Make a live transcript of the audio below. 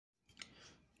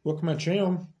Welcome to my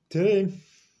channel. Today,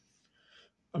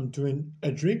 I'm doing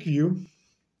a drink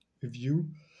review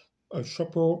of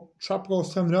Tropical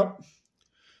 7-Up.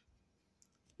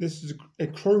 This is a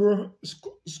Kroger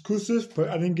exclusive, but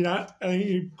I didn't get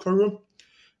Kroger.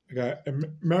 I got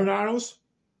Mariano's.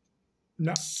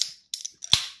 Not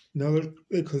another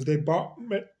because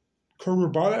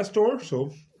Kroger bought that store,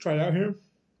 so try it out here.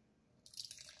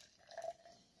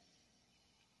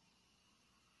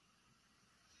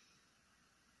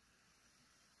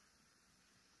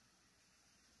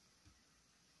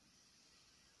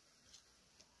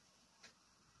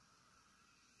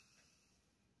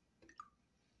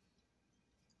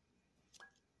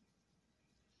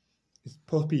 It's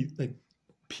supposed to be like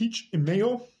peach and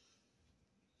mango.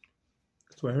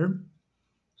 That's what I heard.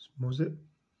 Smells it.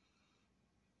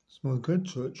 Smells good.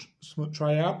 So let's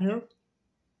try it out here.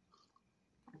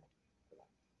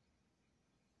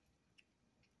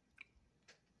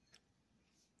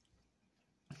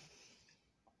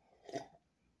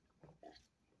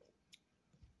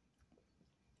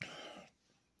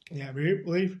 Yeah,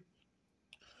 really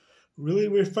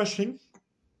refreshing.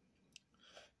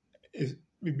 It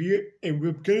would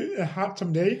be good and hot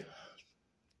someday.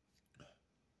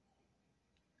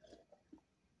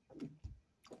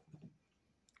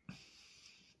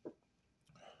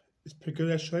 It's pretty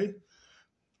good actually.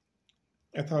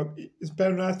 I thought it's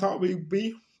better than I thought it would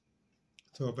be.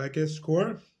 So if I get a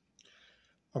score,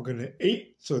 I'm gonna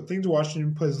 8. So thanks for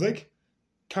watching. Please like,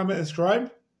 comment, and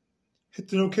subscribe. Hit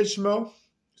the notification bell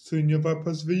so you know if I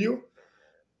post a video.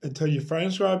 And tell your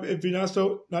friends to subscribe if you're not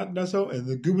so. And this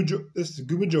is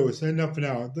Gooba Joe signing up for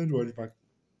now. Thanks for watching.